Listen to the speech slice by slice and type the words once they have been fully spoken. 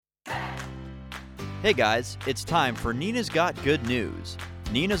Hey guys, it's time for Nina's Got Good News.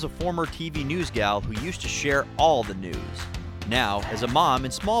 Nina's a former TV news gal who used to share all the news. Now, as a mom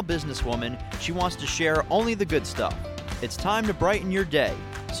and small businesswoman, she wants to share only the good stuff. It's time to brighten your day.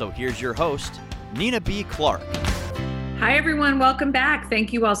 So here's your host, Nina B. Clark. Hi everyone, welcome back.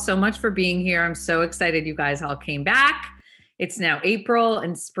 Thank you all so much for being here. I'm so excited you guys all came back. It's now April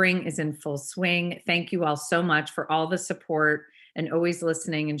and spring is in full swing. Thank you all so much for all the support and always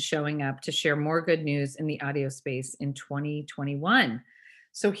listening and showing up to share more good news in the audio space in 2021.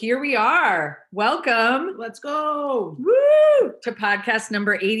 So here we are. Welcome. Let's go. Woo! To podcast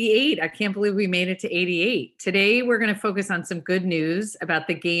number 88. I can't believe we made it to 88. Today, we're going to focus on some good news about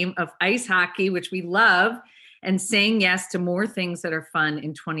the game of ice hockey, which we love, and saying yes to more things that are fun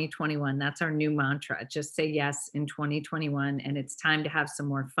in 2021. That's our new mantra. Just say yes in 2021. And it's time to have some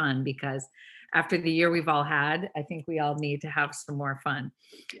more fun because after the year we've all had, I think we all need to have some more fun.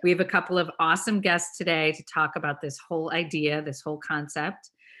 Yeah. We have a couple of awesome guests today to talk about this whole idea, this whole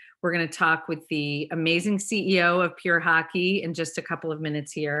concept. We're going to talk with the amazing CEO of Pure Hockey in just a couple of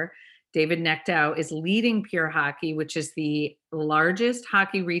minutes here. David Nektow is leading Pure Hockey, which is the largest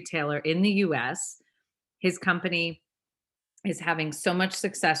hockey retailer in the US. His company is having so much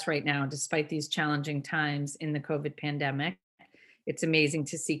success right now, despite these challenging times in the COVID pandemic. It's amazing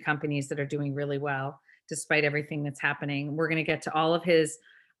to see companies that are doing really well, despite everything that's happening. We're going to get to all of his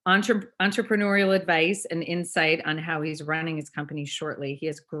entrepreneurial advice and insight on how he's running his company shortly. He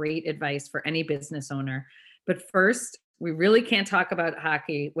has great advice for any business owner. But first, we really can't talk about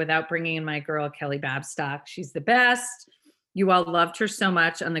hockey without bringing in my girl, Kelly Babstock. She's the best. You all loved her so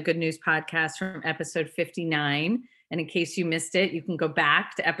much on the Good News podcast from episode 59. And in case you missed it, you can go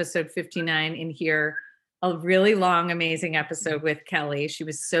back to episode 59 and hear a really long, amazing episode with Kelly. She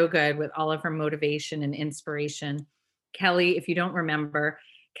was so good with all of her motivation and inspiration. Kelly, if you don't remember,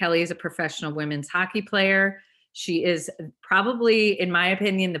 Kelly is a professional women's hockey player. She is probably, in my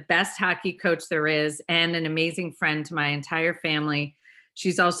opinion, the best hockey coach there is and an amazing friend to my entire family.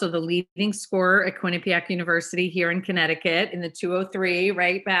 She's also the leading scorer at Quinnipiac University here in Connecticut in the 203,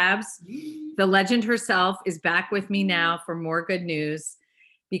 right, Babs? The legend herself is back with me now for more good news,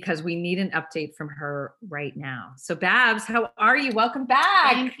 because we need an update from her right now. So Babs, how are you? Welcome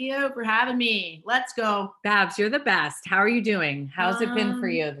back. Thank you for having me. Let's go. Babs, you're the best. How are you doing? How's it been for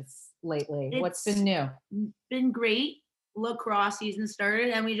you lately? What's been new? Been great. Lacrosse season started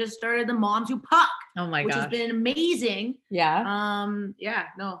and we just started the Moms Who Puck. Oh my gosh. Which has been amazing. Yeah.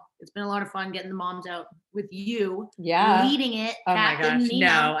 It's been a lot of fun getting the moms out with you. Yeah. Leading it. Oh my gosh. Nina,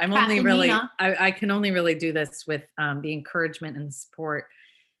 no, I'm only really, Nina. I can only really do this with the encouragement and the support.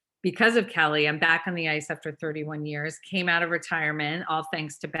 Because of Kelly, I'm back on the ice after 31 years, came out of retirement, all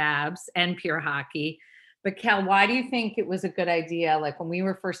thanks to Babs and Pure Hockey. But Kel, why do you think it was a good idea? Like when we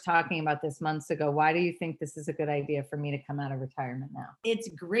were first talking about this months ago, why do you think this is a good idea for me to come out of retirement now? It's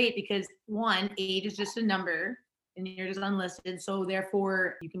great because one, age is just a number and you're just unlisted. So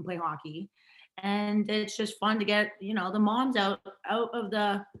therefore you can play hockey. And it's just fun to get, the moms out of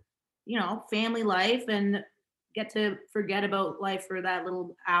the, family life and get to forget about life for that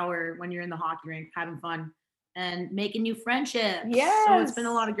little hour when you're in the hockey rink having fun and making new friendships. Yeah. So it's been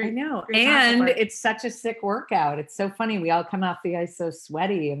a lot of great. I know. Great and it's such a sick workout. It's so funny. We all come off the ice so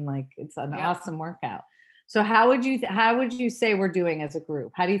sweaty and like it's an awesome workout. So how would you say we're doing as a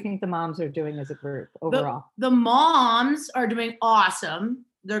group? How do you think the moms are doing as a group overall? The moms are doing awesome.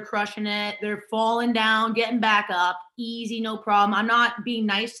 They're crushing it. They're falling down, getting back up. Easy, no problem. I'm not being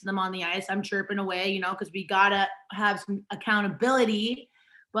nice to them on the ice. I'm chirping away, because we got to have some accountability.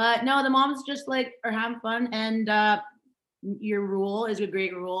 But no, the moms just are having fun. And your rule is a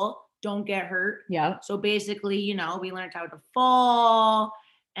great rule. Don't get hurt. Yeah. So basically, we learned how to fall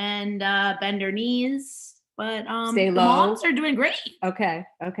and bend our knees. But stay low. The moms are doing great. Okay.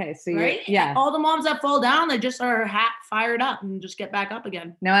 So right? Yeah. All the moms that fall down, they just are fired up and just get back up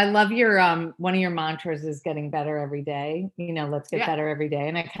again. Now I love your one of your mantras is getting better every day. Let's get better every day.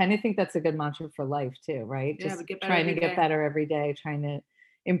 And I kind of think that's a good mantra for life too, right? Yeah, just trying to get better every day, trying to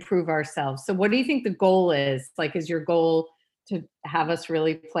improve ourselves. So what do you think the goal is? Like, is your goal to have us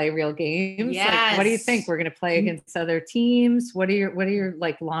really play real games? Yes. Like, what do you think? We're going to play against other teams. What are your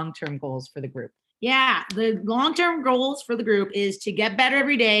like long-term goals for the group? Yeah, the long-term goals for the group is to get better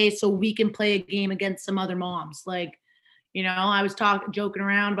every day so we can play a game against some other moms. Like, I was joking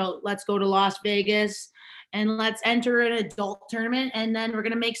around about let's go to Las Vegas and let's enter an adult tournament and then we're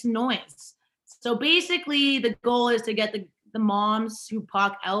going to make some noise. So basically the goal is to get the moms who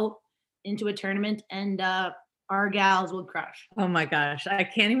puck out into a tournament and our gals will crush. Oh my gosh. I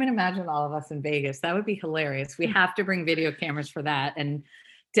can't even imagine all of us in Vegas. That would be hilarious. We have to bring video cameras for that. And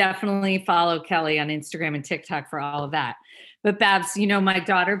Definitely follow Kelly on Instagram and TikTok for all of that. But Babs, my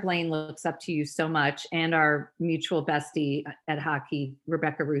daughter Blaine looks up to you so much, and our mutual bestie at hockey,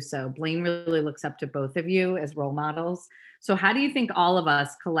 Rebecca Russo. Blaine really looks up to both of you as role models. So how do you think all of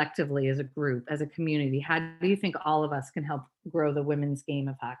us collectively as a group, as a community, how do you think all of us can help grow the women's game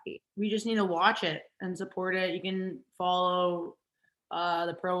of hockey? We just need to watch it and support it. You can follow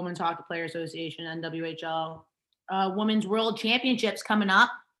the Pro Women's Hockey Player Association, NWHL. Women's World Championships coming up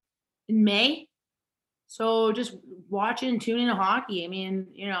in May. So just watch and tune into hockey. I mean,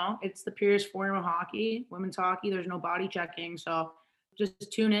 it's the purest form of hockey, women's hockey. There's no body checking. So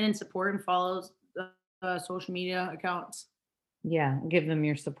just tune in and support and follow the social media accounts. Yeah, give them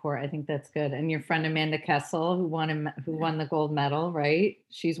your support. I think that's good. And your friend Amanda Kessel, who won the gold medal, right?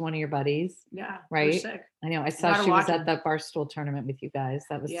 She's one of your buddies. Yeah, right. Sick. I know. I saw she was at that Barstool tournament with you guys.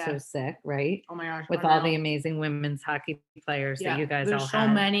 That was so sick, right? Oh my gosh! With all the amazing women's hockey players that you guys all have. There's so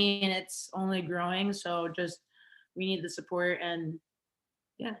many, and it's only growing. So we need the support, and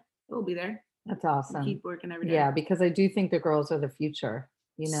we'll be there. That's awesome. We'll keep working every day. Yeah, because I do think the girls are the future.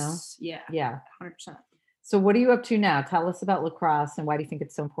 Yeah. Yeah. 100%. So what are you up to now? Tell us about lacrosse, and why do you think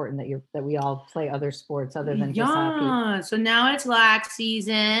it's so important that we all play other sports other than just hockey? So now it's LAC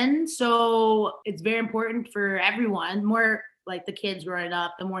season. So it's very important for everyone. More like the kids growing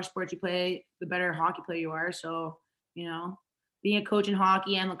up, the more sports you play, the better hockey player you are. So, being a coach in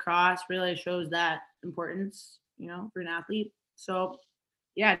hockey and lacrosse really shows that importance, for an athlete. So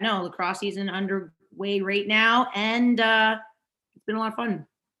lacrosse season underway right now. And it's been a lot of fun.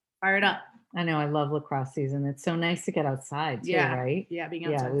 Fire it up. I know. I love lacrosse season. It's so nice to get outside too, right? Yeah, being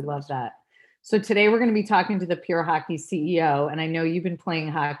outside. Yeah, we love that. So today we're going to be talking to the Pure Hockey CEO, and I know you've been playing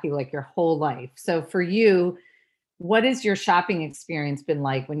hockey like your whole life. So for you, what has your shopping experience been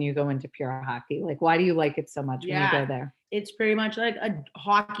like when you go into Pure Hockey? Like, why do you like it so much when you go there? It's pretty much like a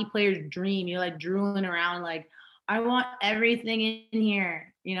hockey player's dream. You're like drooling around like, I want everything in here,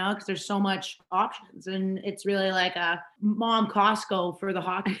 because there's so much options, and it's really like a mom Costco for the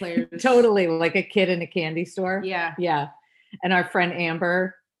hockey players. Totally, like a kid in a candy store. Yeah. Yeah. And our friend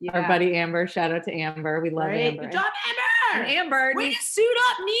Amber, our buddy Amber, shout out to Amber. We love Amber. Good job, Amber. And Amber. Way to suit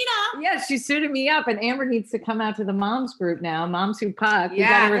up, Nina. Yeah, she suited me up, and Amber needs to come out to the moms group now. Moms Who Puck. We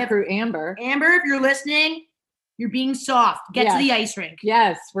got to recruit Amber. Amber, if you're listening, you're being soft. Get to the ice rink.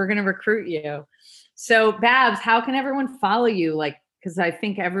 Yes, we're going to recruit you. So Babs, how can everyone follow you? Because I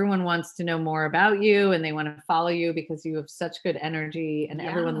think everyone wants to know more about you, and they want to follow you because you have such good energy and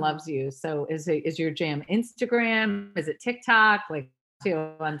everyone loves you. So is your jam Instagram? Is it TikTok? On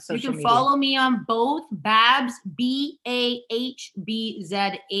social media? You can follow me on both. Babs,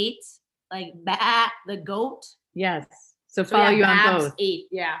 BAHBZ8, like the goat. Yes. So follow you on both. 8,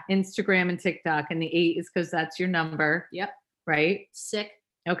 yeah. Instagram and TikTok, and the 8 is because that's your number. Yep. Right. Sick.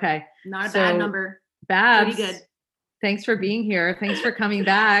 Okay. Not a bad number. Babs, pretty good. Thanks for being here. Thanks for coming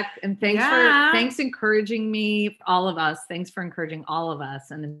back. And thanks encouraging me, all of us. Thanks for encouraging all of us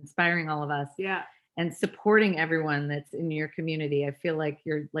and inspiring all of us. Yeah. And supporting everyone that's in your community. I feel like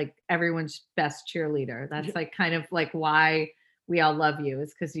you're like everyone's best cheerleader. That's like kind of like why we all love you,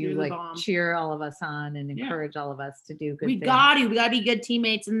 is because you like cheer all of us on and encourage all of us to do good things. We gotta be good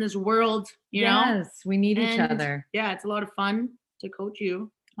teammates in this world, you know? Yes, we need each other. Yeah, it's a lot of fun to coach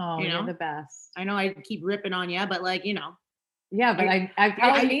you. Oh, you're the best. I know I keep ripping on you, but yeah, but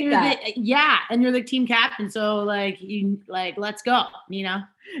I need that. And you're the team captain, so let's go.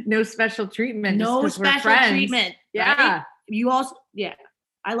 No special treatment. No special treatment. Yeah. Right? You also,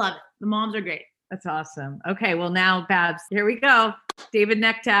 I love it. The moms are great. That's awesome. Okay, well now, Babs, here we go. David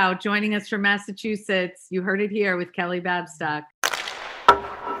Nektow joining us from Massachusetts. You heard it here with Kelly Babstock.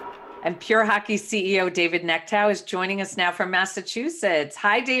 And Pure Hockey CEO David Nektow is joining us now from Massachusetts.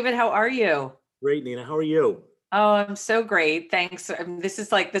 Hi, David. How are you? Great, Nina. How are you? Oh, I'm so great. Thanks. This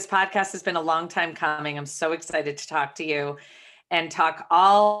podcast has been a long time coming. I'm so excited to talk to you and talk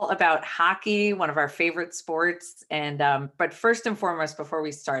all about hockey, one of our favorite sports. And but first and foremost, before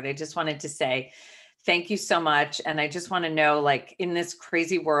we start, I just wanted to say thank you so much. And I just want to know, in this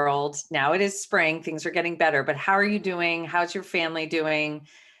crazy world, now it is spring, things are getting better, but how are you doing? How's your family doing?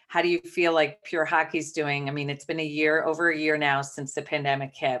 How do you feel like Pure Hockey's doing? I mean, it's been over a year now since the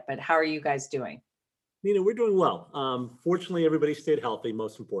pandemic hit, but how are you guys doing? Nina, we're doing well. Fortunately, everybody stayed healthy,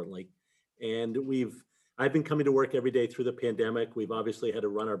 most importantly. And I've been coming to work every day through the pandemic. We've obviously had to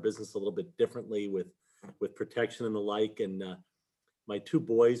run our business a little bit differently with protection and the like. And my two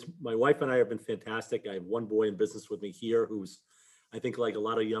boys, my wife and I have been fantastic. I have one boy in business with me here who's, I think like a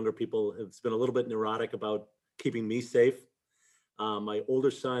lot of younger people, has been a little bit neurotic about keeping me safe. My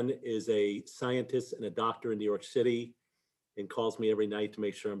older son is a scientist and a doctor in New York City. and calls me every night to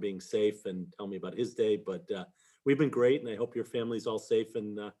make sure I'm being safe and tell me about his day. But we've been great, and I hope your family's all safe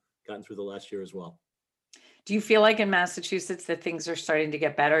and gotten through the last year as well. Do you feel like in Massachusetts that things are starting to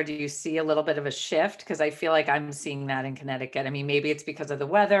get better? Do you see a little bit of a shift? Because I feel like I'm seeing that in Connecticut. I mean, maybe it's because of the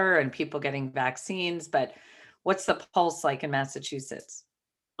weather and people getting vaccines, but what's the pulse like in Massachusetts?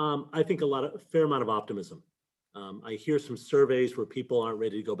 I think a fair amount of optimism. I hear some surveys where people aren't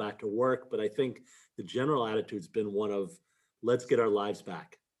ready to go back to work, but I think the general attitude's been one of let's get our lives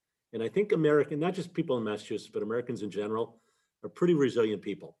back. And I think not just people in Massachusetts, but Americans in general are pretty resilient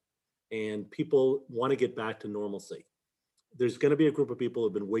people. And people want to get back to normalcy. There's going to be a group of people who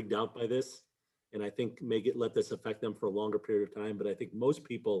have been wigged out by this, and I think let this affect them for a longer period of time. But I think most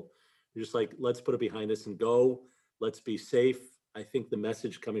people are just like, let's put it behind us and go. Let's be safe. I think the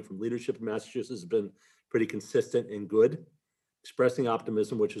message coming from leadership in Massachusetts has been pretty consistent and good, expressing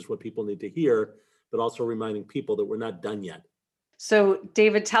optimism, which is what people need to hear, but also reminding people that we're not done yet. So,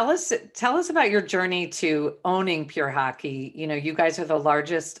 David, tell us about your journey to owning Pure Hockey. You know, you guys are the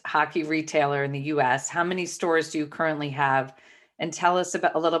largest hockey retailer in the U.S. How many stores do you currently have? And tell us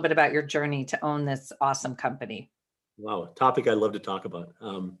a little bit about your journey to own this awesome company. Wow, a topic I love to talk about.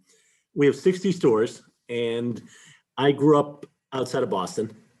 We have 60 stores, and I grew up outside of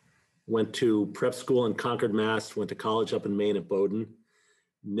Boston, went to prep school in Concord, Mass, went to college up in Maine at Bowdoin.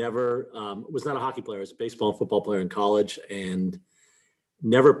 Never was not a hockey player. I was a baseball and football player in college, and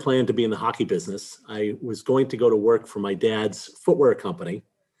never planned to be in the hockey business. I was going to go to work for my dad's footwear company,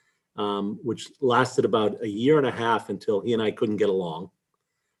 which lasted about a year and a half until he and I couldn't get along.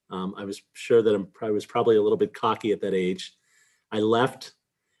 I was sure that I was probably a little bit cocky at that age. I left.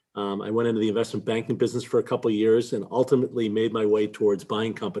 I went into the investment banking business for a couple of years and ultimately made my way towards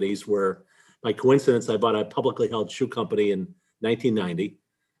buying companies where, by coincidence, I bought a publicly held shoe company in 1990,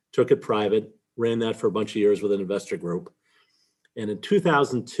 took it private, ran that for a bunch of years with an investor group. And in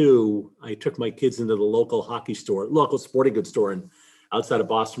 2002, I took my kids into the local sporting goods store outside of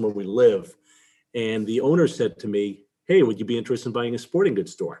Boston where we live. And the owner said to me, "Hey, would you be interested in buying a sporting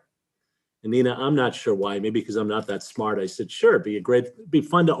goods store?" And Nina, I'm not sure why, maybe because I'm not that smart. I said, sure, it'd be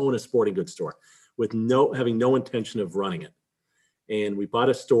fun to own a sporting goods store with having no intention of running it. And we bought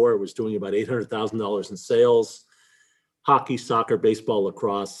a store. It was doing about $800,000 in sales, hockey, soccer, baseball,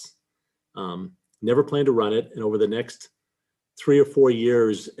 lacrosse. Never planned to run it. And over the next 3 or 4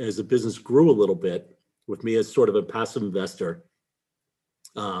 years, as the business grew a little bit, with me as sort of a passive investor,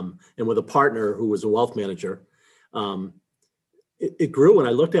 and with a partner who was a wealth manager, it grew. And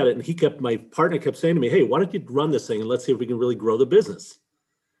I looked at it, and my partner kept saying to me, "Hey, why don't you run this thing and let's see if we can really grow the business?"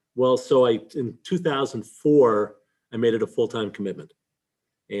 Well, so in 2004, I made it a full-time commitment.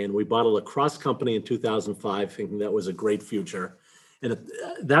 And we bought a lacrosse company in 2005, thinking that was a great future. And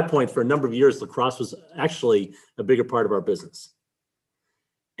at that point, for a number of years, lacrosse was actually a bigger part of our business.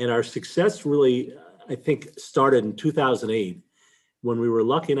 And our success really, I think, started in 2008 when we were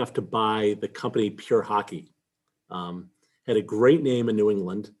lucky enough to buy the company Pure Hockey. Had a great name in New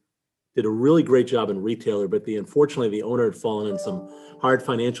England, did a really great job in retailer, but unfortunately, the owner had fallen in some hard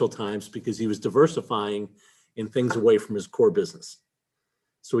financial times because he was diversifying in things away from his core business.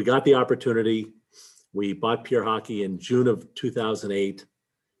 So we got the opportunity. We bought Pure Hockey in June of 2008,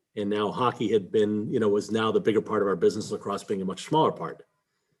 and now hockey was now the bigger part of our business, lacrosse being a much smaller part.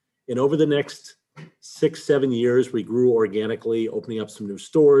 And over the next 6-7 years, we grew organically, opening up some new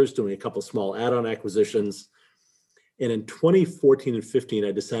stores, doing a couple small add-on acquisitions. And in 2014 and 15,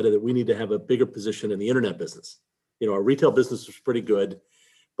 I decided that we need to have a bigger position in the internet business. Our retail business was pretty good,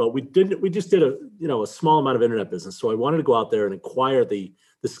 but we just did a small amount of internet business. So I wanted to go out there and acquire the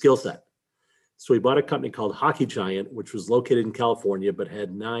skill set. So we bought a company called Hockey Giant, which was located in California, but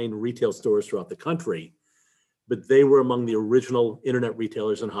had 9 retail stores throughout the country. But they were among the original internet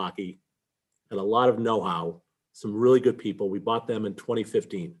retailers in hockey, had a lot of know-how, some really good people. We bought them in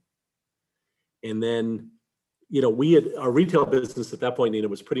 2015. And then, our retail business at that point, Nina,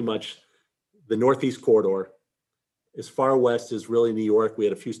 was pretty much the Northeast corridor. As far west as really New York. We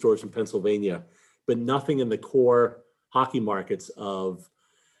had a few stores in Pennsylvania, but nothing in the core hockey markets of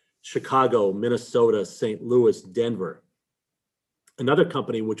Chicago, Minnesota, St. Louis, Denver. Another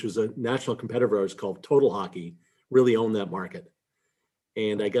company, which was a national competitor of ours called Total Hockey, really owned that market.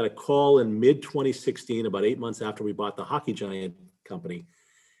 And I got a call in mid-2016, about 8 months after we bought the Hockey Giant company,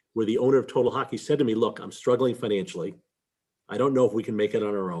 where the owner of Total Hockey said to me, "Look, I'm struggling financially. I don't know if we can make it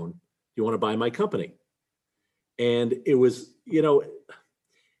on our own. Do you want to buy my company?" And it was,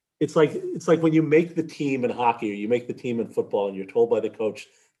 it's like when you make the team in hockey or you make the team in football and you're told by the coach,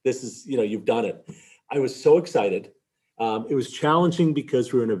 this is, you've done it. I was so excited. It was challenging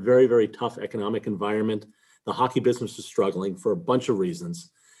because we were in a very, very tough economic environment. The hockey business was struggling for a bunch of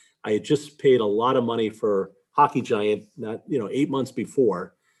reasons. I had just paid a lot of money for Hockey Giant, 8 months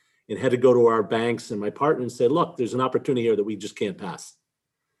before, and had to go to our banks and my partner and say, look, there's an opportunity here that we just can't pass.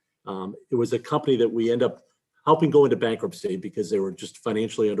 It was a company that we end up helping go into bankruptcy because they were just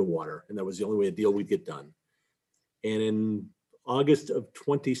financially underwater, and that was the only way a deal we'd get done. And in August of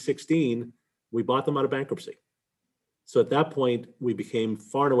 2016, we bought them out of bankruptcy. So at that point, we became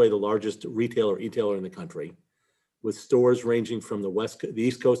far and away the largest retailer, e-tailer in the country, with stores ranging from the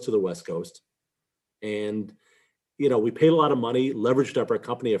East Coast to the West Coast. And, we paid a lot of money, leveraged up our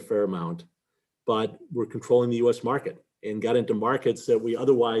company a fair amount, but we're controlling the US market and got into markets that we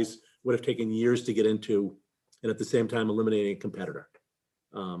otherwise would have taken years to get into, and at the same time eliminating a competitor.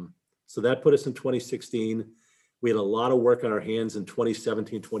 So that put us in 2016. We had a lot of work on our hands in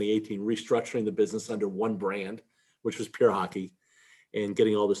 2017, 2018, restructuring the business under one brand, which was Pure Hockey, and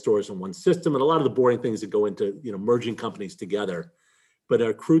getting all the stores in one system, and a lot of the boring things that go into, merging companies together. But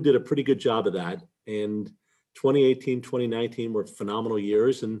our crew did a pretty good job of that. And 2018, 2019 were phenomenal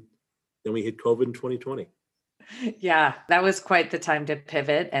years. And then we hit COVID in 2020. Yeah, that was quite the time to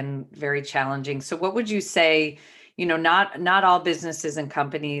pivot and very challenging. So what would you say, not all businesses and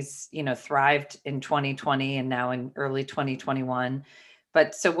companies, thrived in 2020 and now in early 2021.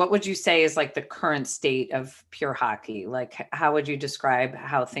 But so what would you say is like the current state of Pure Hockey? Like, how would you describe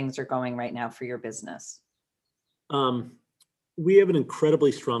how things are going right now for your business? We have an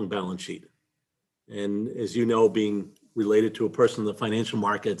incredibly strong balance sheet. And as you know, being related to a person in the financial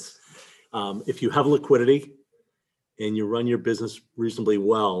markets, if you have liquidity and you run your business reasonably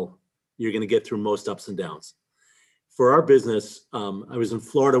well, you're going to get through most ups and downs. For our business, I was in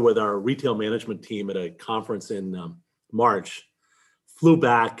Florida with our retail management team at a conference in March, flew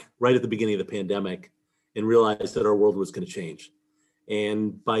back right at the beginning of the pandemic and realized that our world was going to change.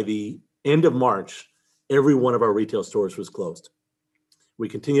 And by the end of March, every one of our retail stores was closed. We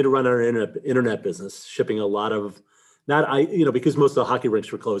continue to run our internet business, shipping a lot of, because most of the hockey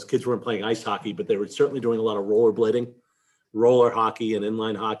rinks were closed, kids weren't playing ice hockey, but they were certainly doing a lot of rollerblading, roller hockey and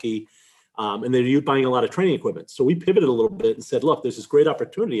inline hockey. And they're buying a lot of training equipment. So we pivoted a little bit and said, look, there's this great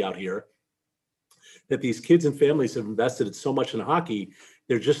opportunity out here that these kids and families have invested so much in hockey,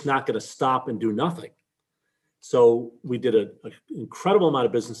 they're just not going to stop and do nothing. So we did an incredible amount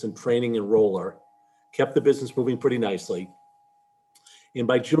of business in training and roller, kept the business moving pretty nicely. And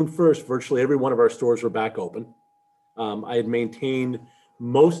by June 1st, virtually every one of our stores were back open. I had maintained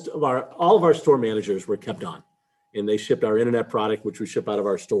all of our store managers were kept on, and they shipped our internet product, which we ship out of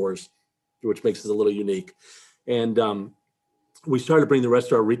our stores, which makes us a little unique. And we started to bring the rest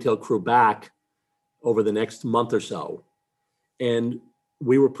of our retail crew back over the next month or so. And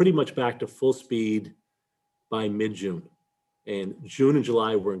we were pretty much back to full speed by mid-June. And June and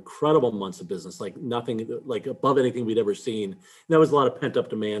July were incredible months of business, like nothing, like above anything we'd ever seen. And that was a lot of pent-up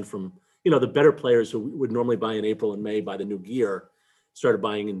demand from, the better players who would normally buy in April and May, buy the new gear, started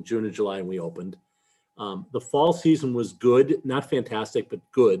buying in June and July, and we opened. The fall season was good, not fantastic, but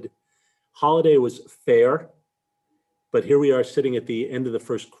good. Holiday was fair, but here we are sitting at the end of the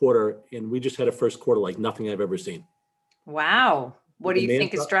first quarter, and we just had a first quarter like nothing I've ever seen. Wow. What do you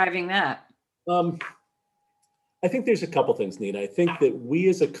think is driving that? I think there's a couple things, Nina. I think that we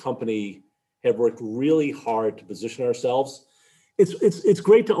as a company have worked really hard to position ourselves. It's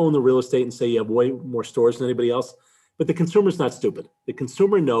great to own the real estate and say you have way more stores than anybody else, but the consumer's not stupid. The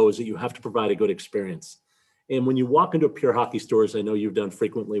consumer knows that you have to provide a good experience. And when you walk into a Pure Hockey stores, I know you've done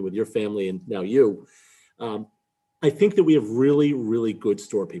frequently with your family and now you, I think that we have really, really good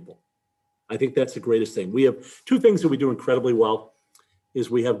store people. I think that's the greatest thing. We have two things that we do incredibly well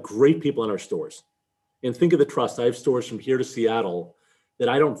is we have great people in our stores. And think of the trust. I have stores from here to Seattle that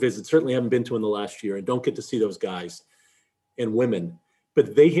I don't visit, certainly haven't been to in the last year, and don't get to see those guys and women.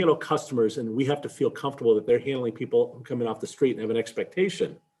 But they handle customers, and we have to feel comfortable that they're handling people who come in off the street and have an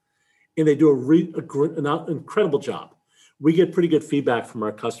expectation. And they do an incredible job. We get pretty good feedback from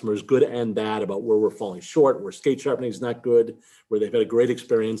our customers, good and bad, about where we're falling short, where skate sharpening is not good, where they've had a great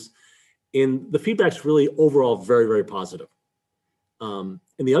experience. And the feedback's really overall very, very positive.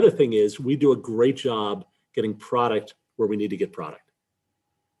 And the other thing is we do a great job getting product where we need to get product.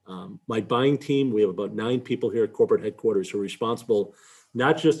 My buying team, we have about 9 people here at corporate headquarters who are responsible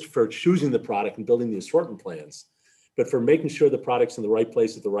not just for choosing the product and building the assortment plans, but for making sure the product's in the right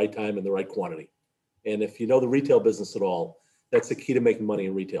place at the right time and the right quantity. And if you know the retail business at all, that's the key to making money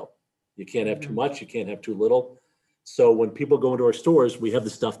in retail. You can't have too much, you can't have too little. So when people go into our stores, we have the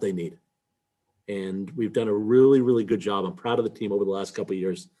stuff they need. And we've done a really, really good job. I'm proud of the team over the last couple of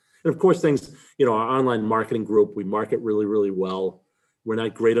years. And of course, things, our online marketing group, we market really, really well. We're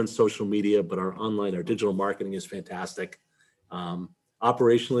not great on social media, but our our digital marketing is fantastic.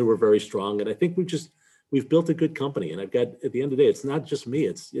 Operationally, we're very strong. And I think we've built a good company. And I've got, at the end of the day, it's not just me.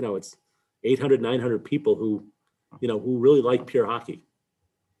 It's 800, 900 people who really like pure hockey.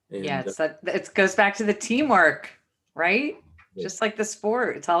 And, Yeah, it goes back to the teamwork, right? Yeah. Just like the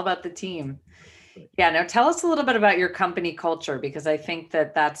sport, it's all about the team. Yeah, now tell us a little bit about your company culture, because I think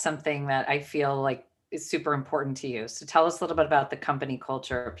that that's something that I feel like is super important to you. So tell us a little bit about the company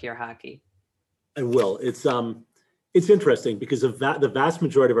culture of Pure Hockey. I will. It's interesting because the vast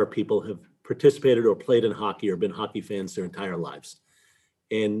majority of our people have participated or played in hockey or been hockey fans their entire lives.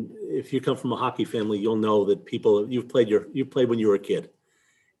 And if you come from a hockey family, you'll know that you've played when you were a kid.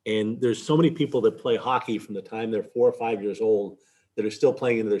 And there's so many people that play hockey from the time they're 4 or 5 years old that are still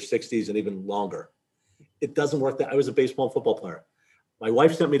playing into their 60s and even longer. It doesn't work that I was a baseball and football player. My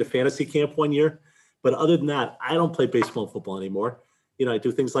wife sent me to fantasy camp one year, but other than that, I don't play baseball and football anymore. I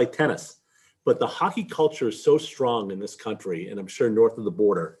do things like tennis. But the hockey culture is so strong in this country, and I'm sure north of the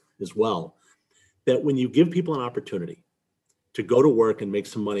border as well, that when you give people an opportunity to go to work and make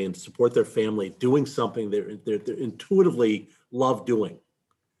some money and support their family doing something they intuitively love doing,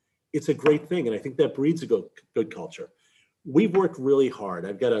 it's a great thing. And I think that breeds a good culture. We've worked really hard.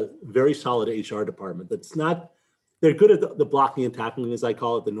 I've got a very solid HR department they're good at the blocking and tackling, as I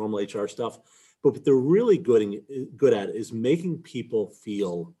call it, the normal HR stuff. But what they're really good at is making people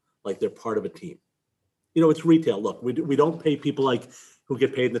feel like they're part of a team. It's retail. Look, we don't pay people like who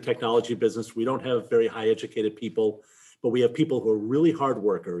get paid in the technology business. We don't have very high educated people, but we have people who are really hard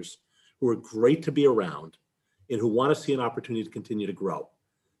workers, who are great to be around, and who want to see an opportunity to continue to grow.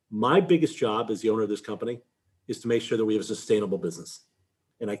 My biggest job as the owner of this company is to make sure that we have a sustainable business.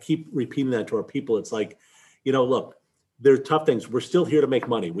 And I keep repeating that to our people. It's like, look, there are tough things. We're still here to make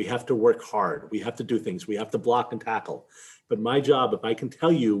money. We have to work hard. We have to do things. We have to block and tackle. But my job, if I can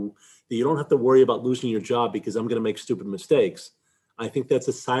tell you that you don't have to worry about losing your job because I'm going to make stupid mistakes, I think that's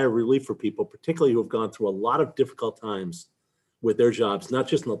a sigh of relief for people, particularly who have gone through a lot of difficult times with their jobs, not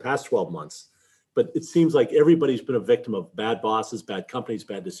just in the past 12 months, but it seems like everybody's been a victim of bad bosses, bad companies,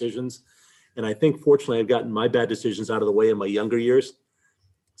 bad decisions. And I think, fortunately, I've gotten my bad decisions out of the way in my younger years.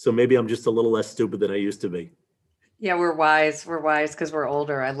 So maybe I'm just a little less stupid than I used to be. Yeah, we're wise. We're wise because we're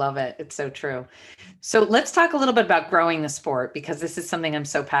older. I love it. It's so true. So let's talk a little bit about growing the sport, because this is something I'm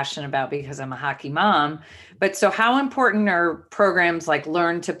so passionate about because I'm a hockey mom. But so how important are programs like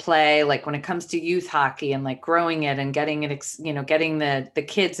Learn to Play, like when it comes to youth hockey and like growing it and getting it, getting the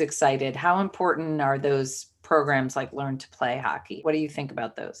kids excited? How important are those programs like Learn to Play hockey? What do you think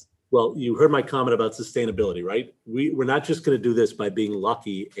about those? Well, you heard my comment about sustainability, right? We're not just going to do this by being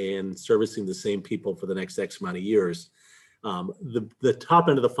lucky and servicing the same people for the next X amount of years. The top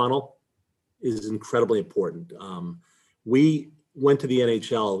end of the funnel is incredibly important. We went to the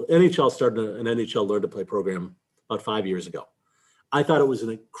NHL. NHL started an NHL Learn to Play program about 5 years ago. I thought it was an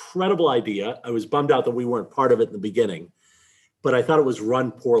incredible idea. I was bummed out that we weren't part of it in the beginning, but I thought it was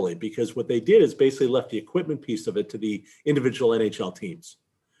run poorly because what they did is basically left the equipment piece of it to the individual NHL teams,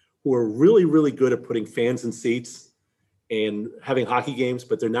 who are really, really good at putting fans in seats and having hockey games,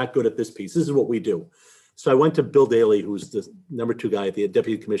 but they're not good at this piece. This is what we do. So I went to Bill Daly, who's the number 2 guy at the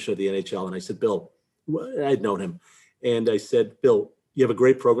deputy commissioner of the NHL. And I said, Bill, I'd known him. And I said, Bill, you have a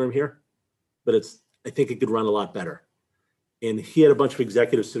great program here, but I think it could run a lot better. And he had a bunch of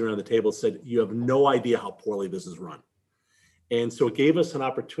executives sitting around the table and said, you have no idea how poorly this is run. And so it gave us an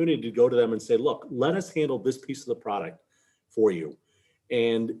opportunity to go to them and say, look, let us handle this piece of the product for you.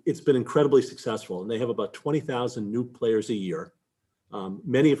 And it's been incredibly successful. And they have about 20,000 new players a year,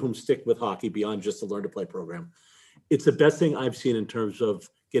 many of whom stick with hockey beyond just the Learn to Play program. It's the best thing I've seen in terms of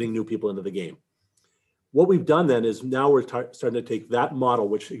getting new people into the game. What we've done then is now we're starting to take that model,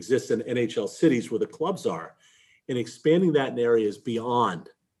 which exists in NHL cities where the clubs are, and expanding that in areas beyond,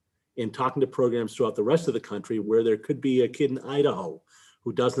 and talking to programs throughout the rest of the country where there could be a kid in Idaho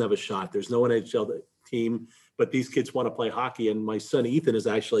who doesn't have a shot. There's no NHL team, but these kids want to play hockey. And my son, Ethan, is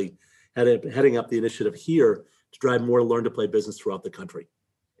actually heading up the initiative here to drive more Learn to Play business throughout the country.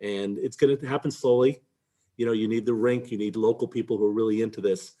 And it's going to happen slowly. You need the rink, you need local people who are really into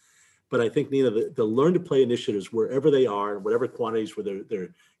this. But I think, Nina, the Learn to Play initiatives, wherever they are, whatever quantities, whether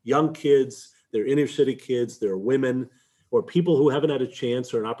they're young kids, they're inner city kids, they're women, or people who haven't had a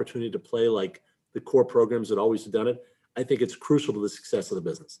chance or an opportunity to play like the core programs that always have done it, I think it's crucial to the success of the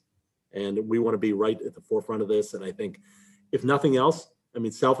business. And we want to be right at the forefront of this. And I think, if nothing else,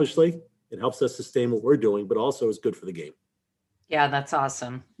 selfishly, it helps us sustain what we're doing, but also is good for the game. Yeah, that's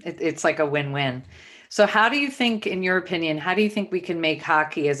awesome. It's like a win-win. So how do you think, in your opinion, how do you think we can make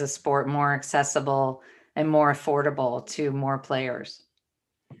hockey as a sport more accessible and more affordable to more players?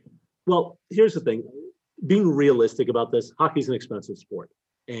 Well, here's the thing. Being realistic about this, hockey's an expensive sport.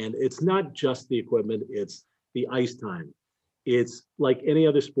 And it's not just the equipment, it's the ice time. It's like any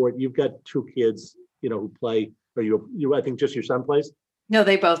other sport. You've got two kids, who play, or I think just your son plays? No,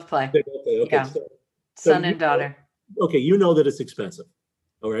 they both play. They both play. Okay. Yeah. Son and daughter. Okay, you know that it's expensive.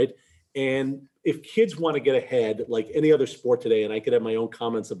 All right. And if kids want to get ahead, like any other sport today, and I could have my own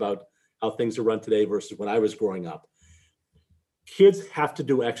comments about how things are run today versus when I was growing up, kids have to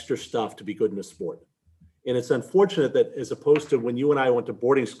do extra stuff to be good in a sport. And it's unfortunate that as opposed to when you and I went to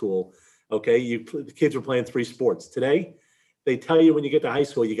boarding school, okay, the kids were playing 3 sports. Today, they tell you when you get to high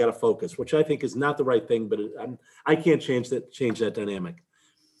school, you got to focus, which I think is not the right thing, but I can't change that dynamic.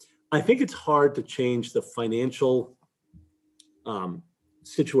 I think it's hard to change the financial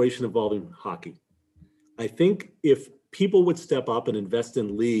situation involving hockey. I think if people would step up and invest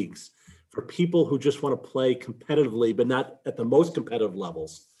in leagues for people who just want to play competitively, but not at the most competitive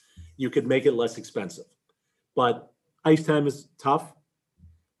levels, you could make it less expensive. But ice time is tough.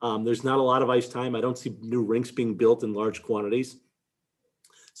 There's not a lot of ice time. I don't see new rinks being built in large quantities.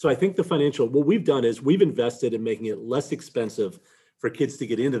 So I think what we've done is we've invested in making it less expensive for kids to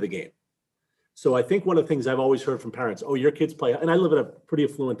get into the game. So I think one of the things I've always heard from parents, oh, your kids play, and I live in a pretty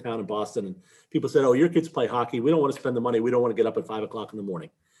affluent town in Boston, and people said, oh, your kids play hockey. We don't want to spend the money. We don't want to get up at 5 o'clock in the morning.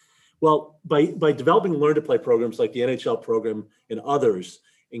 Well, by developing learn to play programs like the NHL program and others,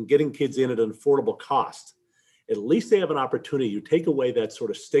 and getting kids in at an affordable cost, at least they have an opportunity. You take away that sort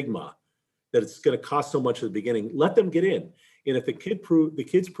of stigma that it's going to cost so much at the beginning. Let them get in. And if the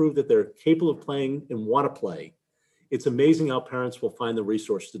kids prove that they're capable of playing and want to play, it's amazing how parents will find the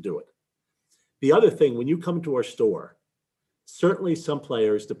resource to do it. The other thing, when you come to our store, certainly some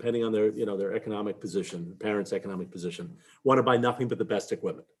players, depending on their economic position, parents' economic position, want to buy nothing but the best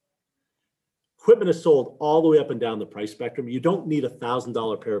equipment. Equipment is sold all the way up and down the price spectrum. You don't need a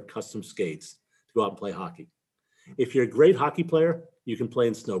 $1,000 pair of custom skates to go out and play hockey. If you're a great hockey player, you can play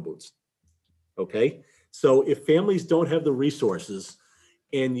in snow boots. Okay? So if families don't have the resources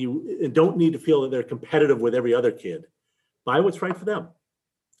and don't need to feel that they're competitive with every other kid, buy what's right for them.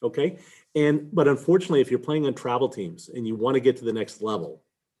 Okay? But unfortunately, if you're playing on travel teams and you want to get to the next level,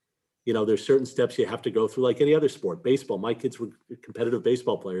 there's certain steps you have to go through like any other sport. Baseball, my kids were competitive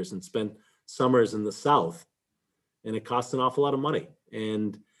baseball players and spent summers in the South, and it costs an awful lot of money.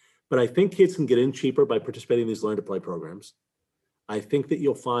 But I think kids can get in cheaper by participating in these learn to play programs. I think that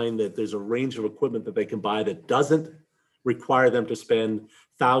you'll find that there's a range of equipment that they can buy that doesn't require them to spend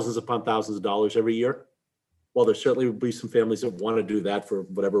thousands upon thousands of dollars every year. Well, there certainly will be some families that want to do that for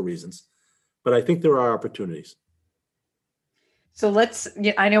whatever reasons, but I think there are opportunities. So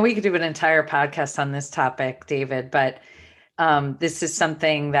I know we could do an entire podcast on this topic, David, but this is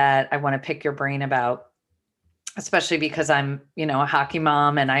something that I want to pick your brain about, especially because I'm, a hockey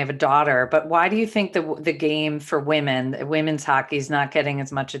mom and I have a daughter. But why do you think the game for women's hockey is not getting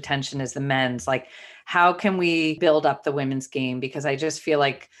as much attention as the men's? Like, how can we build up the women's game? Because I just feel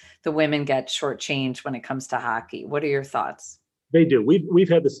like the women get shortchanged when it comes to hockey. What are your thoughts? They do. We've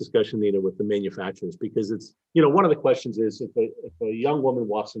had this discussion, Nina, with the manufacturers, because it's, one of the questions is if a young woman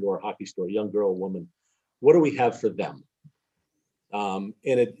walks into our hockey store, a young girl, woman, what do we have for them?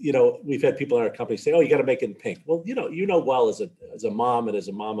 We've had people in our company say, oh, you got to make it in pink. Well, well, as a mom and as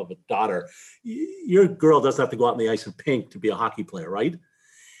a mom of a daughter, your girl doesn't have to go out on the ice in pink to be a hockey player, right?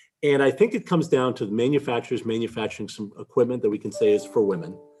 And I think it comes down to the manufacturers manufacturing some equipment that we can say is for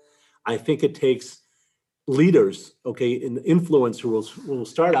women. I think it takes leaders, okay, and influence who will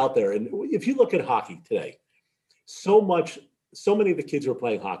start out there. And if you look at hockey today, so many of the kids who are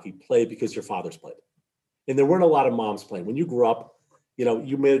playing hockey play because their fathers played. And there weren't a lot of moms playing. When you grew up,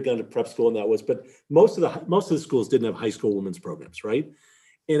 you may have gone to prep school and but most of the schools didn't have high school women's programs, right?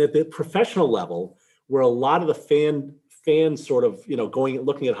 And at the professional level, where a lot of the fans sort of,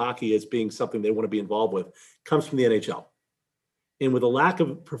 looking at hockey as being something they want to be involved with, comes from the NHL. And with a lack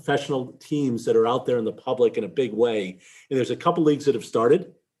of professional teams that are out there in the public in a big way, and there's a couple leagues that have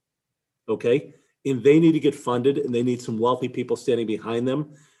started, okay, and they need to get funded, and they need some wealthy people standing behind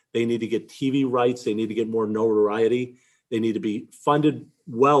them. They need to get TV rights. They need to get more notoriety. They need to be funded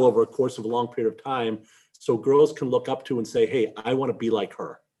well over a course of a long period of time so girls can look up to and say, hey, I want to be like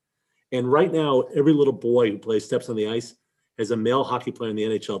her. And right now, every little boy who steps on the ice has a male hockey player in the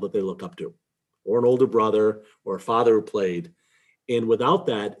NHL that they look up to, or an older brother or a father who played. And without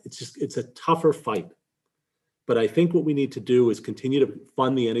that, it's a tougher fight. But I think what we need to do is continue to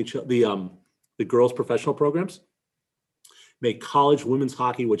fund the NHL, the girls' professional programs, make college women's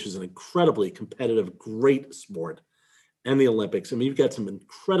hockey, which is an incredibly competitive, great sport, and the Olympics. I mean, you've got some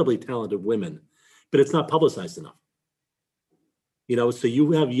incredibly talented women, but it's not publicized enough. So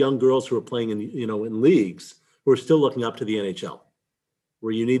you have young girls who are playing in leagues who are still looking up to the NHL,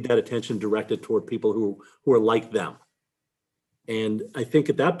 where you need that attention directed toward people who are like them. And I think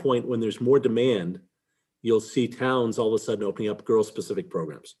at that point, when there's more demand, you'll see towns all of a sudden opening up girls-specific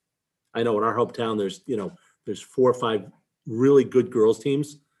programs. I know in our hometown, there's 4 or 5 really good girls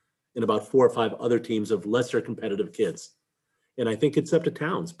teams and about 4 or 5 other teams of lesser competitive kids. And I think it's up to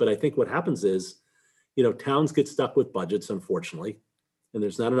towns. But I think what happens is, towns get stuck with budgets, unfortunately, and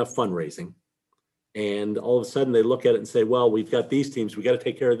there's not enough fundraising. And all of a sudden they look at it and say, well, we've got these teams, we got to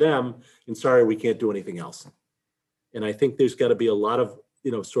take care of them. And sorry, we can't do anything else. And I think there's got to be a lot of,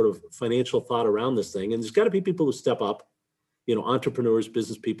 sort of financial thought around this thing. And there's got to be people who step up, entrepreneurs,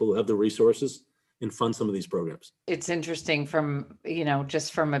 business people who have the resources and fund some of these programs. It's interesting from,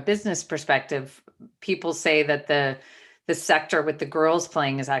 just from a business perspective, people say that the sector with the girls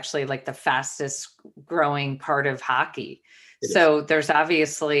playing is actually like the fastest growing part of hockey. So there's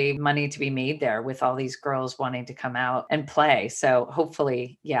obviously money to be made there with all these girls wanting to come out and play. So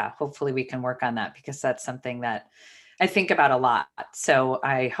hopefully we can work on that, because that's something that I think about a lot. So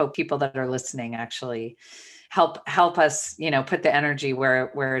I hope people that are listening actually help us, put the energy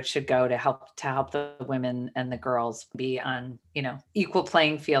where it should go to help the women and the girls be on, equal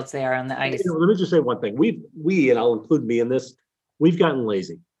playing fields there on the ice. Let me just say one thing. We, and I'll include me in this, we've gotten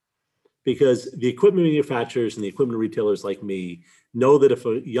lazy. Because the equipment manufacturers and the equipment retailers like me know that if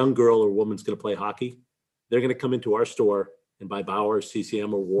a young girl or woman's going to play hockey, they're going to come into our store and buy Bauer,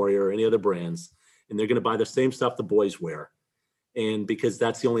 CCM, or Warrior, or any other brands, and they're going to buy the same stuff the boys wear. And because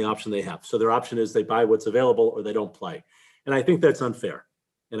that's the only option they have. So their option is they buy what's available or they don't play. And I think that's unfair.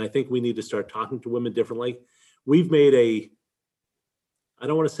 And I think we need to start talking to women differently. We've made I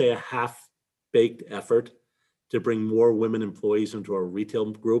don't want to say a half-baked effort to bring more women employees into our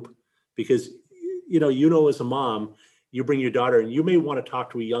retail group. Because, as a mom, you bring your daughter and you may want to talk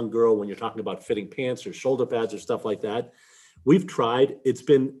to a young girl when you're talking about fitting pants or shoulder pads or stuff like that. We've tried. It's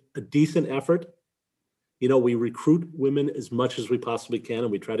been a decent effort. We recruit women as much as we possibly can,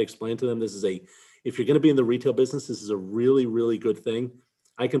 and we try to explain to them if you're going to be in the retail business, this is a really, really good thing.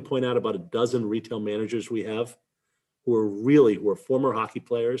 I can point out about a dozen retail managers we have who are former hockey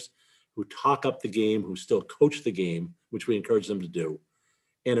players, who talk up the game, who still coach the game, which we encourage them to do,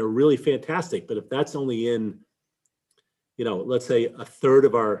 and are really fantastic. But if that's only in, let's say a third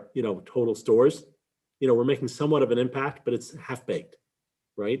of our, total stores, we're making somewhat of an impact, but it's half-baked,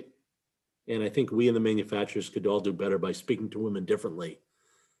 right? And I think we and the manufacturers could all do better by speaking to women differently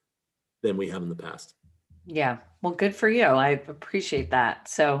than we have in the past. Yeah. Well, good for you. I appreciate that.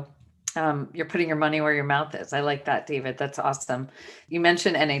 So you're putting your money where your mouth is. I like that, David. That's awesome. You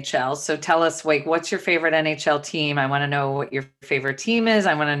mentioned NHL. So tell us, what's your favorite NHL team? I want to know what your favorite team is.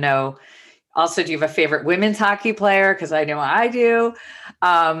 I want to know also, do you have a favorite women's hockey player? Because I know I do.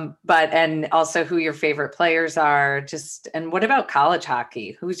 And also who your favorite players are. And what about college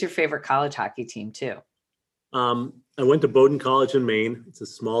hockey? Who's your favorite college hockey team too? I went to Bowdoin College in Maine. It's a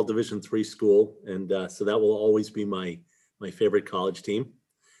small Division III school. And so that will always be my favorite college team.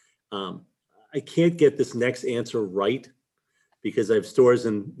 I can't get this next answer right because I have stores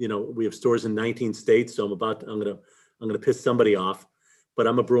we have stores in 19 states. So I'm going to piss somebody off, but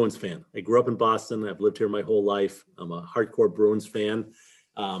I'm a Bruins fan. I grew up in Boston. I've lived here my whole life. I'm a hardcore Bruins fan.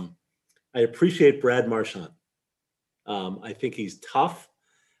 I appreciate Brad Marchand. I think he's tough.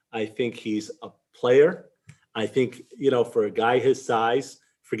 I think he's a player. I think, for a guy his size,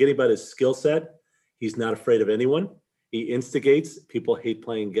 forgetting about his skill set, he's not afraid of anyone. He instigates. People hate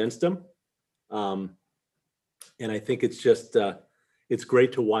playing against him. And I think it's just, it's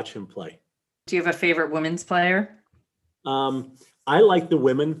great to watch him play. Do you have a favorite women's player? I like the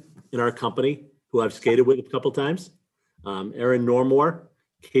women in our company who I've skated with a couple times. Erin Normore,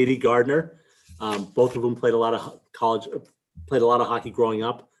 Katie Gardner, both of them played a lot of hockey growing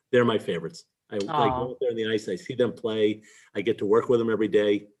up. They're my favorites. I go out there on the ice. I see them play. I get to work with them every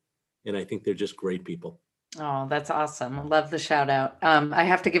day. And I think they're just great people. Oh, that's awesome. I love the shout out. I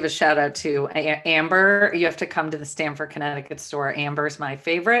have to give a shout out to Amber. You have to come to the Stamford, Connecticut store. Amber's my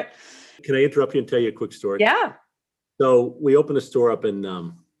favorite. Can I interrupt you and tell you a quick story? Yeah. So we opened a store up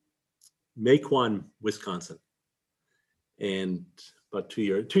in Mequon, Wisconsin. And about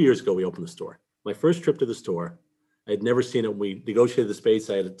 2 years ago, we opened the store. My first trip to the store, I had never seen it. We negotiated the space.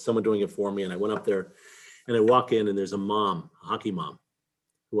 I had someone doing it for me. And I went up there and I walk in and there's a hockey mom,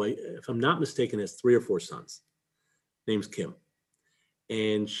 who if I'm not mistaken, has 3 or 4 sons. Name's Kim.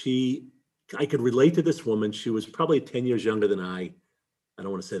 And I could relate to this woman. She was probably 10 years younger than I don't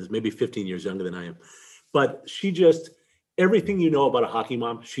want to say this, maybe 15 years younger than I am. But she everything you know about a hockey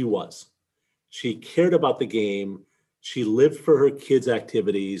mom, she was. She cared about the game. She lived for her kids'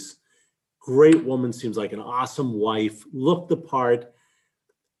 activities. Great woman, seems like an awesome wife, looked the part.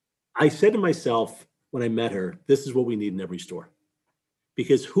 I said to myself when I met her, this is what we need in every store.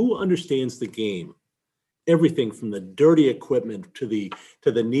 Because who understands the game? Everything from the dirty equipment to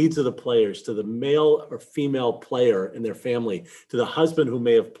the needs of the players, to the male or female player and their family, to the husband who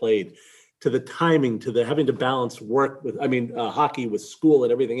may have played, to the timing, to the having to balance work with, hockey with school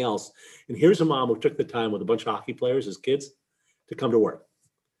and everything else. And here's a mom who took the time with a bunch of hockey players as kids to come to work.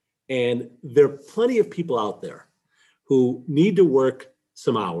 And there are plenty of people out there who need to work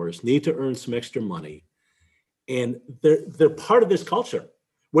some hours, need to earn some extra money. And they're part of this culture.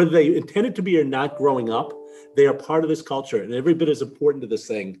 Whether they intended to be or not growing up, they are part of this culture. And every bit as important to this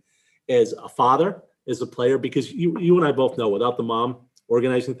thing as a father, as a player, because you and I both know without the mom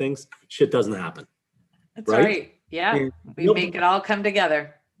organizing things, shit doesn't happen. That's right. Yeah. And we make it all come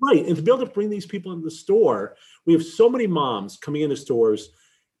together. Right. And to be able to bring these people into the store, we have so many moms coming into stores,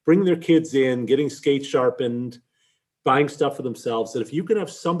 bringing their kids in, getting skates sharpened, buying stuff for themselves, that if you can have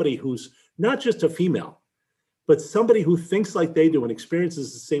somebody who's not just a female, but somebody who thinks like they do and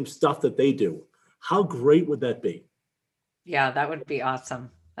experiences the same stuff that they do, how great would that be? Yeah, that would be awesome.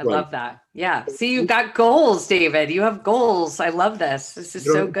 I love that. Yeah. See, you got goals, David. You have goals. I love this. This is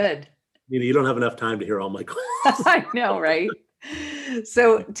so good. You don't have enough time to hear all my goals. I know, right?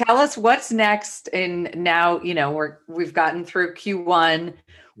 So tell us what's next. And now, we've gotten through Q1.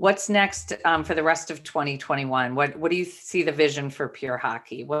 What's next for the rest of 2021? What do you see the vision for Pure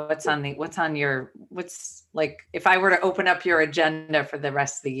Hockey? What's like, if I were to open up your agenda for the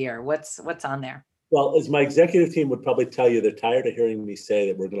rest of the year, what's on there? Well, as my executive team would probably tell you, they're tired of hearing me say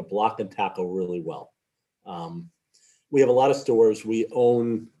that we're going to block and tackle really well. We have a lot of stores. We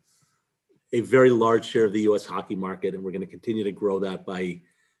own a very large share of the U.S. hockey market, and we're going to continue to grow that by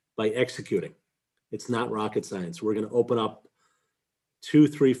executing. It's not rocket science. We're going to open up 2,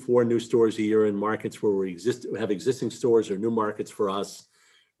 3, 4 new stores a year in markets where we have existing stores or new markets for us.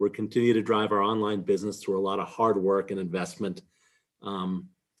 We're continue to drive our online business through a lot of hard work and investment.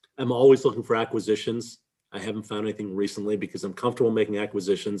 I'm always looking for acquisitions. I haven't found anything recently because I'm comfortable making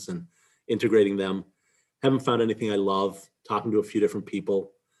acquisitions and integrating them. Haven't found anything I love, talking to a few different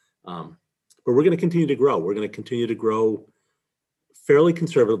people. But we're going to continue to grow. We're going to continue to grow fairly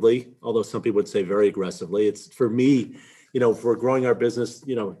conservatively, although some people would say very aggressively. It's, for me, if we're growing our business,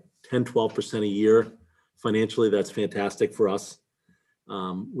 10, 12% a year, financially, that's fantastic for us.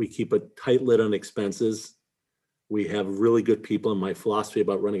 We keep a tight lid on expenses. We have really good people, and my philosophy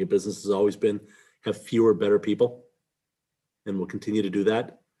about running a business has always been have fewer, better people, and we'll continue to do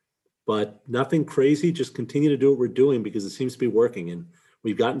that. But nothing crazy, just continue to do what we're doing because it seems to be working. And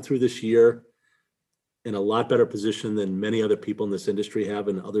we've gotten through this year in a lot better position than many other people in this industry have,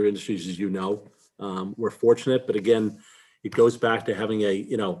 and other industries, as you know. We're fortunate, but again, it goes back to having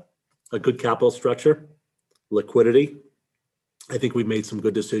a good capital structure, liquidity. I think we've made some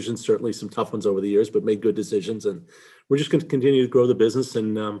good decisions, certainly some tough ones over the years, but made good decisions. And we're just going to continue to grow the business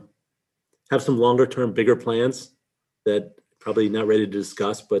and have some longer term, bigger plans that probably not ready to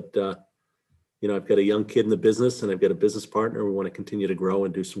discuss. But, I've got a young kid in the business and I've got a business partner. We want to continue to grow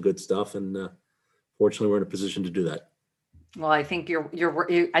and do some good stuff. And fortunately, we're in a position to do that. Well, I think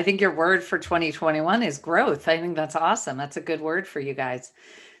your word for 2021 is growth. I think that's awesome. That's a good word for you guys.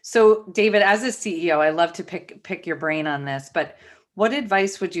 So, David, as a CEO, I love to pick your brain on this, but what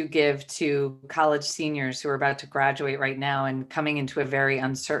advice would you give to college seniors who are about to graduate right now and coming into a very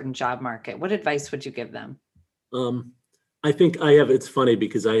uncertain job market? What advice would you give them? I think it's funny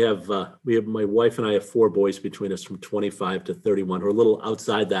because my wife and I have 4 boys between us from 25 to 31 who are a little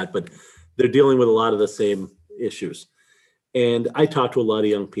outside that, but they're dealing with a lot of the same issues. And I talk to a lot of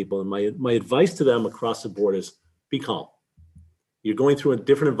young people, and my advice to them across the board is be calm. You're going through a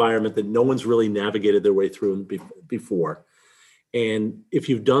different environment that no one's really navigated their way through before. And if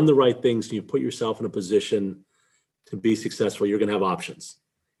you've done the right things and you put yourself in a position to be successful, you're going to have options.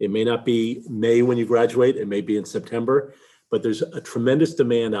 It may not be May when you graduate, it may be in September, but there's a tremendous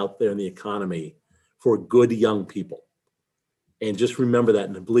demand out there in the economy for good young people. And just remember that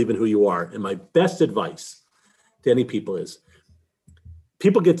and believe in who you are. And my best advice to any people is,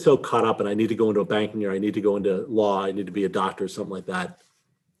 people get so caught up, and I need to go into a banking, or I need to go into law, I need to be a doctor or something like that.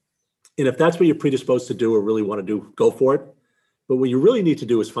 And if that's what you're predisposed to do or really want to do, go for it. But what you really need to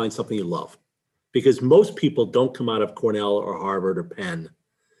do is find something you love, because most people don't come out of Cornell or Harvard or Penn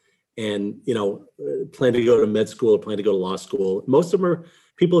and, plan to go to med school or plan to go to law school. Most of them are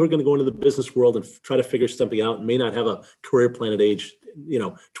people who are going to go into the business world and try to figure something out and may not have a career plan at age,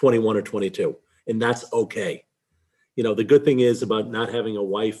 21 or 22. And that's okay. The good thing is about not having a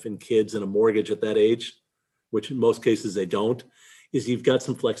wife and kids and a mortgage at that age, which in most cases they don't, is you've got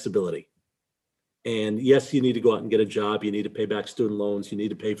some flexibility. And yes, you need to go out and get a job. You need to pay back student loans. You need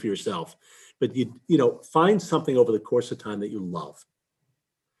to pay for yourself. But find something over the course of time that you love.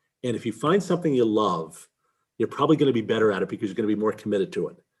 And if you find something you love, you're probably going to be better at it because you're going to be more committed to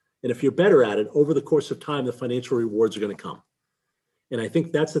it. And if you're better at it, over the course of time, the financial rewards are going to come. And I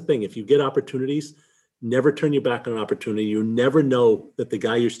think that's the thing. If you get opportunities, never turn your back on an opportunity. You never know that the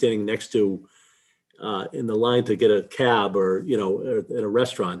guy you're standing next to in the line to get a cab or in a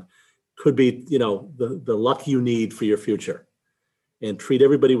restaurant could be, the luck you need for your future. And treat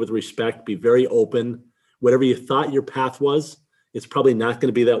everybody with respect. Be very open. Whatever you thought your path was, it's probably not going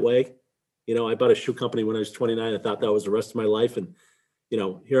to be that way. I bought a shoe company when I was 29. I thought that was the rest of my life. And,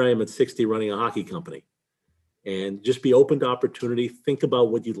 here I am at 60 running a hockey company. And just be open to opportunity. Think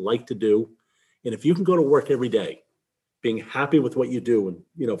about what you'd like to do. And if you can go to work every day, being happy with what you do,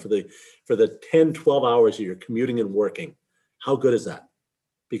 and, for the 10, 12 hours that you're commuting and working, how good is that?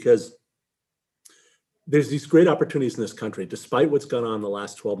 Because there's these great opportunities in this country, despite what's gone on in the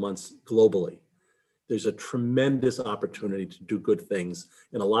last 12 months globally. There's a tremendous opportunity to do good things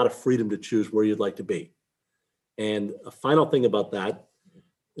and a lot of freedom to choose where you'd like to be. And a final thing about that,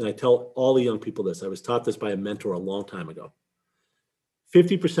 and I tell all the young people this, I was taught this by a mentor a long time ago.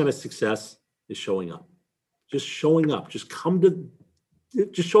 50% of success is showing up. Just showing up. Just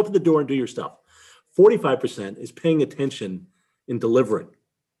show up at the door and do your stuff. 45% is paying attention and delivering.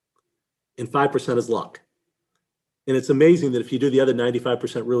 And 5% is luck. And it's amazing that if you do the other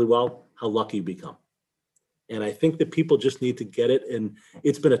 95% really well, how lucky you become. And I think that people just need to get it. And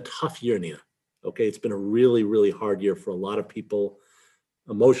it's been a tough year, Nina. Okay. It's been a really, really hard year for a lot of people,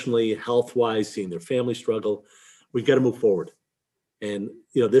 emotionally, health-wise, seeing their family struggle. We've got to move forward. And,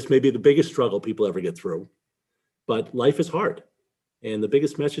 this may be the biggest struggle people ever get through, but life is hard. And the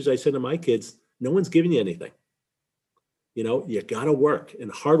biggest message I send to my kids, no one's giving you anything. You got to work,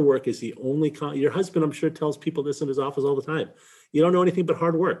 and hard work is the only, your husband, I'm sure, tells people this in his office all the time. You don't know anything but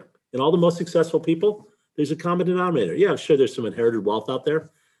hard work. And all the most successful people, there's a common denominator. Yeah, sure, there's some inherited wealth out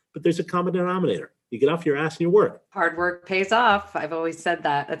there, but there's a common denominator. You get off your ass and you work. Hard work pays off. I've always said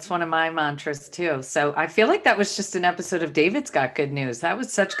that. That's one of my mantras too. So I feel like that was just an episode of David's Got Good News. That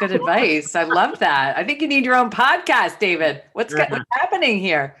was such good advice. I love that. I think you need your own podcast, David. What's happening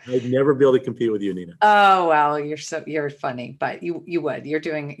here? I'd never be able to compete with you, Nina. Oh, well, you're funny, but you would. You're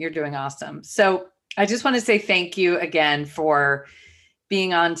doing awesome. So I just want to say thank you again for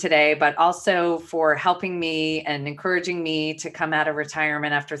being on today, but also for helping me and encouraging me to come out of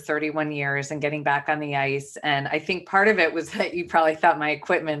retirement after 31 years and getting back on the ice. And I think part of it was that you probably thought my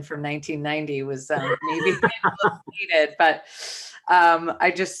equipment from 1990 was maybe needed, but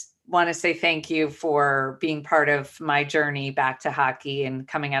I just want to say thank you for being part of my journey back to hockey and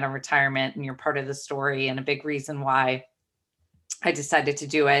coming out of retirement. And you're part of the story and a big reason why I decided to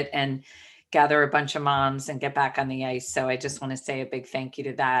do it and gather a bunch of moms and get back on the ice. So I just want to say a big thank you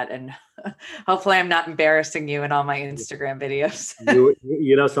to that. And hopefully I'm not embarrassing you in all my Instagram videos.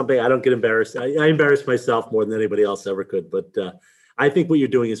 you know something, I don't get embarrassed. I embarrass myself more than anybody else ever could. But I think what you're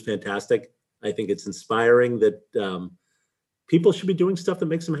doing is fantastic. I think it's inspiring that people should be doing stuff that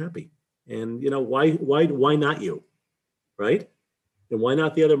makes them happy. And, why not you, right? And why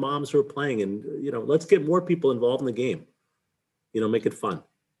not the other moms who are playing? And, let's get more people involved in the game, make it fun.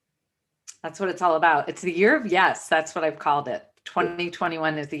 That's what it's all about. It's the year of yes. That's what I've called it.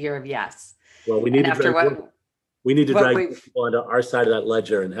 2021 is the year of yes. Well, we need to drag people onto our side of that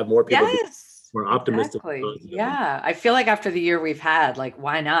ledger and have more people be more optimistic. Exactly. Yeah. I feel like after the year we've had,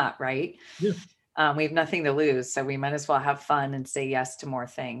 why not? Right. Yeah. We have nothing to lose. So we might as well have fun and say yes to more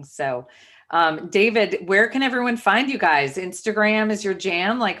things. So, David, where can everyone find you guys? Instagram is your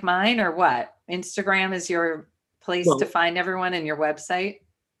jam like mine, or what? Instagram is your place to find everyone, and your website?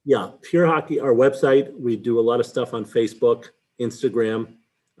 Yeah, Pure Hockey, our website. We do a lot of stuff on Facebook, Instagram.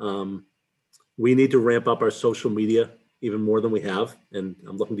 We need to ramp up our social media even more than we have, and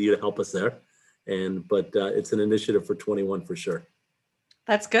I'm looking to you to help us there. But it's an initiative for 21 for sure.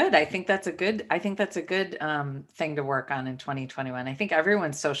 That's good. I think that's a good thing to work on in 2021. I think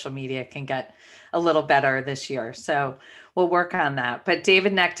everyone's social media can get a little better this year. So we'll work on that. But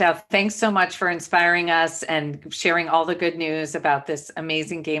David Nektow, thanks so much for inspiring us and sharing all the good news about this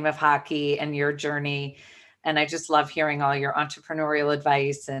amazing game of hockey and your journey. And I just love hearing all your entrepreneurial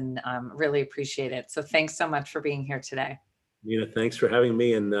advice and really appreciate it. So thanks so much for being here today. Nina, thanks for having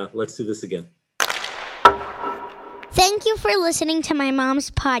me, and let's do this again. Thank you for listening to my mom's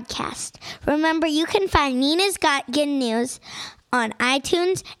podcast. Remember, you can find Nina's Got Good News on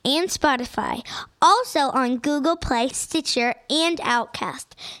iTunes and Spotify, also on Google Play, Stitcher, and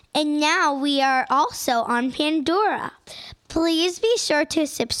Outcast. And now we are also on Pandora. Please be sure to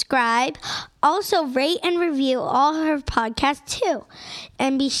subscribe. Also, rate and review all her podcasts too.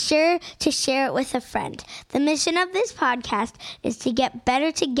 And be sure to share it with a friend. The mission of this podcast is to get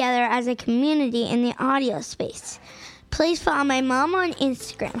better together as a community in the audio space. Please follow my mom on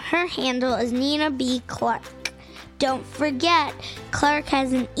Instagram. Her handle is Nina B. Clark. Don't forget, Clark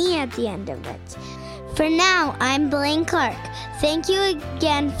has an E at the end of it. For now, I'm Blaine Clark. Thank you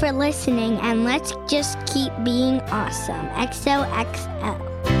again for listening, and let's just keep being awesome.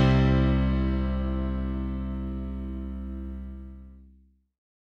 XOXO.